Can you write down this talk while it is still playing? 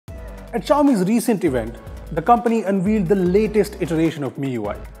At Xiaomi's recent event, the company unveiled the latest iteration of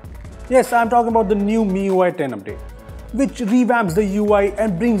MIUI. Yes, I'm talking about the new MIUI 10 update, which revamps the UI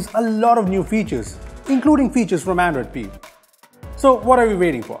and brings a lot of new features, including features from Android P. So what are we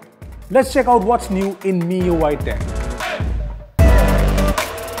waiting for? Let's check out what's new in MIUI 10.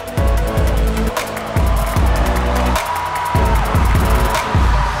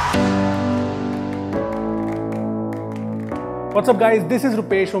 What's up guys, this is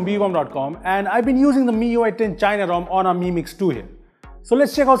Rupesh from Beebom.com and I've been using the MIUI 10 China ROM on our Mi Mix 2 here. So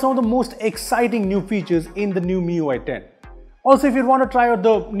let's check out some of the most exciting new features in the new MIUI 10. Also, if you want to try out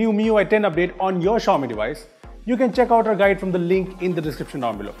the new MIUI 10 update on your Xiaomi device, you can check out our guide from the link in the description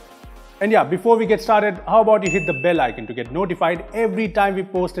down below. And yeah, before we get started, how about you hit the bell icon to get notified every time we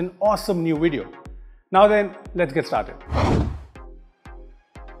post an awesome new video. Now then, let's get started.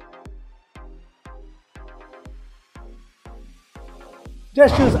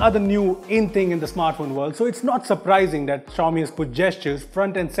 Gestures are the new in thing in the smartphone world, so it's not surprising that Xiaomi has put gestures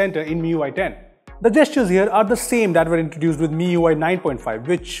front and center in MIUI 10. The gestures here are the same that were introduced with MIUI 9.5,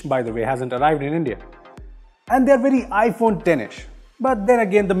 which by the way hasn't arrived in India. And they're very iPhone 10ish. But then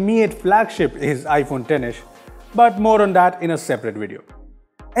again, the Mi 8 flagship is iPhone 10ish, but more on that in a separate video.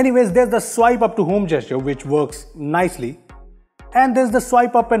 Anyways, there's the swipe up to home gesture which works nicely, and there's the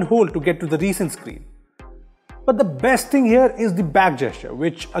swipe up and hold to get to the recent screen. But the best thing here is the back gesture,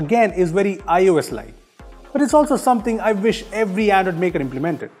 which again is very iOS-like. But it's also something I wish every Android maker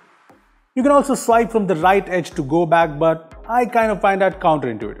implemented. You can also swipe from the right edge to go back, but I kind of find that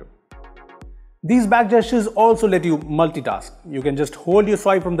counterintuitive. These back gestures also let you multitask. You can just hold your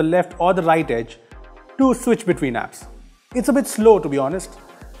swipe from the left or the right edge to switch between apps. It's a bit slow to be honest,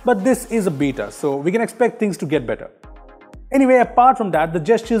 but this is a beta, so we can expect things to get better. Anyway, apart from that, the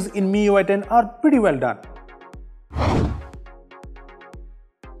gestures in MIUI 10 are pretty well done.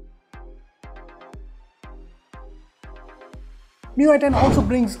 MIUI 10 also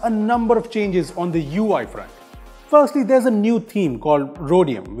brings a number of changes on the UI front. Firstly, there's a new theme called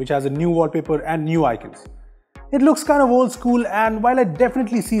Rhodium, which has a new wallpaper and new icons. It looks kind of old school, and while I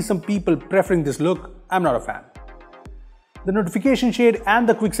definitely see some people preferring this look, I'm not a fan. The notification shade and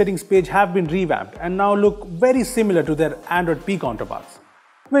the quick settings page have been revamped and now look very similar to their Android P counterparts,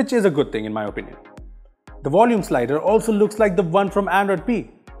 which is a good thing in my opinion. The volume slider also looks like the one from Android P.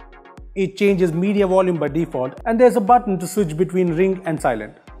 It changes media volume by default, and there's a button to switch between ring and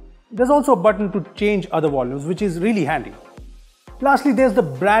silent. There's also a button to change other volumes, which is really handy. Lastly, there's the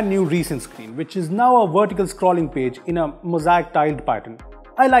brand new recent screen, which is now a vertical scrolling page in a mosaic tiled pattern.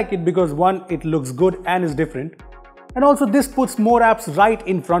 I like it because one, it looks good and is different, and also this puts more apps right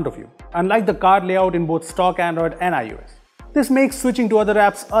in front of you, unlike the card layout in both stock Android and iOS. This makes switching to other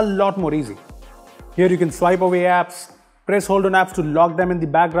apps a lot more easy. Here you can swipe away apps, press hold on apps to lock them in the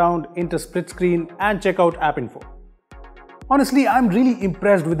background, enter split screen and check out app info. Honestly, I'm really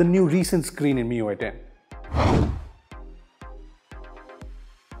impressed with the new recent screen in MIUI 10.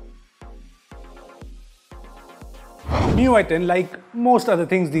 MIUI 10, like most other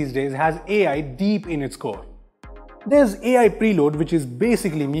things these days, has AI deep in its core. There's AI preload, which is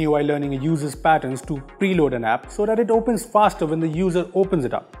basically MIUI learning a user's patterns to preload an app so that it opens faster when the user opens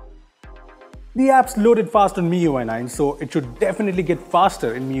it up. The app's loaded fast on MIUI 9, so it should definitely get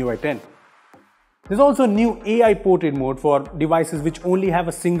faster in MIUI 10. There's also a new AI portrait mode for devices which only have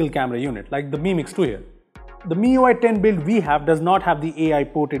a single camera unit, like the Mi Mix 2 here. The MIUI 10 build we have does not have the AI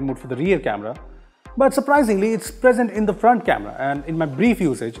portrait mode for the rear camera, but surprisingly it's present in the front camera, and in my brief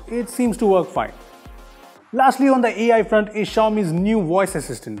usage, it seems to work fine. Lastly, on the AI front is Xiaomi's new voice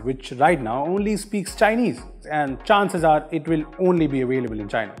assistant, which right now only speaks Chinese, and chances are it will only be available in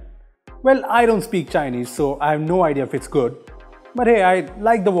China. Well, I don't speak Chinese, so I have no idea if it's good. But hey, I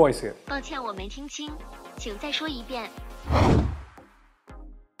like the voice here.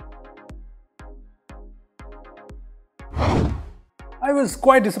 I was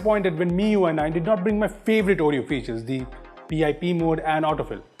quite disappointed when MIUI 9 did not bring my favorite audio features, the PIP mode and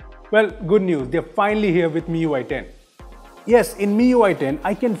Autofill. Well, good news, they're finally here with MIUI 10. Yes, in MIUI 10,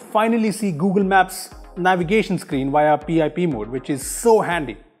 I can finally see Google Maps navigation screen via PIP mode, which is so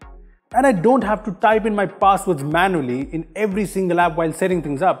handy. And I don't have to type in my passwords manually in every single app while setting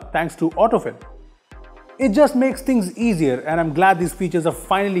things up thanks to Autofill. It just makes things easier, and I'm glad these features are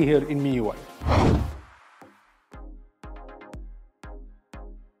finally here in MIUI.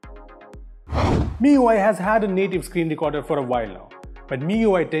 MIUI has had a native screen recorder for a while now, but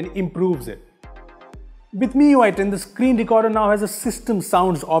MIUI 10 improves it. With MIUI 10, the screen recorder now has a system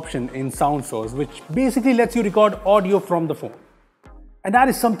sounds option in sound source, which basically lets you record audio from the phone. And that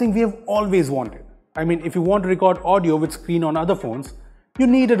is something we have always wanted. I mean, if you want to record audio with screen on other phones, you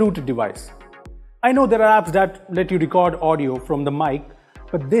need a rooted device. I know there are apps that let you record audio from the mic,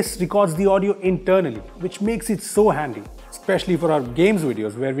 but this records the audio internally, which makes it so handy, especially for our games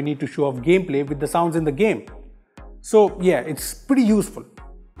videos where we need to show off gameplay with the sounds in the game. So yeah, it's pretty useful.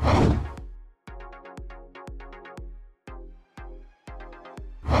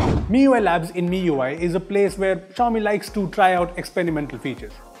 MIUI Labs in MIUI is a place where Xiaomi likes to try out experimental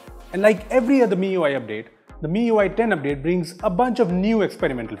features. And like every other MIUI update, the MIUI 10 update brings a bunch of new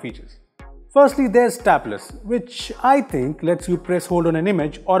experimental features. Firstly, there's tapless, which I think lets you press hold on an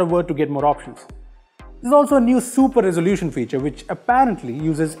image or a word to get more options. There's also a new super resolution feature which apparently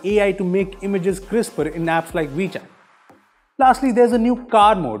uses AI to make images crisper in apps like WeChat. Lastly, there's a new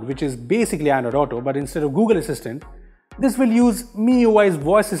car mode which is basically Android Auto, but instead of Google Assistant, this will use MIUI's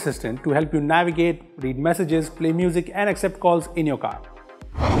voice assistant to help you navigate, read messages, play music and accept calls in your car.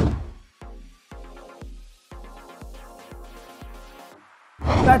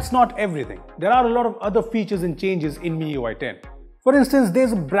 That's not everything. There are a lot of other features and changes in MIUI 10. For instance,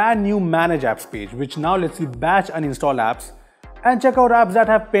 there's a brand new Manage Apps page which now lets you batch uninstall apps and check out apps that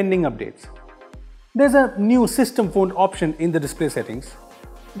have pending updates. There's a new system font option in the display settings.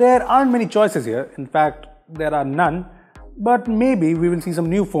 There aren't many choices here, in fact there are none, but maybe we will see some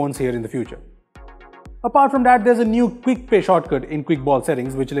new phones here in the future. Apart from that, there's a new quick pay shortcut in quick ball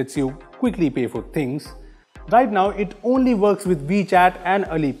settings which lets you quickly pay for things. Right now it only works with WeChat and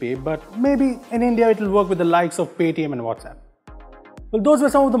Alipay, but maybe in India it will work with the likes of Paytm and WhatsApp. Well, those were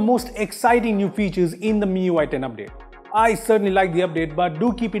some of the most exciting new features in the MIUI 10 update. I certainly like the update, but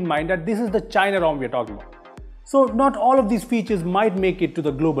do keep in mind that this is the China ROM we are talking about. So not all of these features might make it to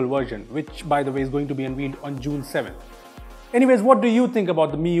the global version, which by the way is going to be unveiled on June 7th. Anyways, what do you think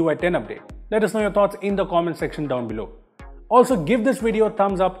about the MIUI 10 update? Let us know your thoughts in the comment section down below. Also, give this video a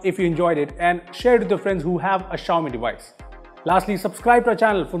thumbs up if you enjoyed it and share it with your friends who have a Xiaomi device. Lastly, subscribe to our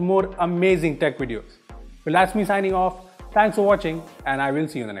channel for more amazing tech videos. Well, that's me signing off. Thanks for watching and I will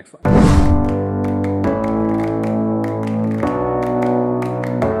see you in the next one.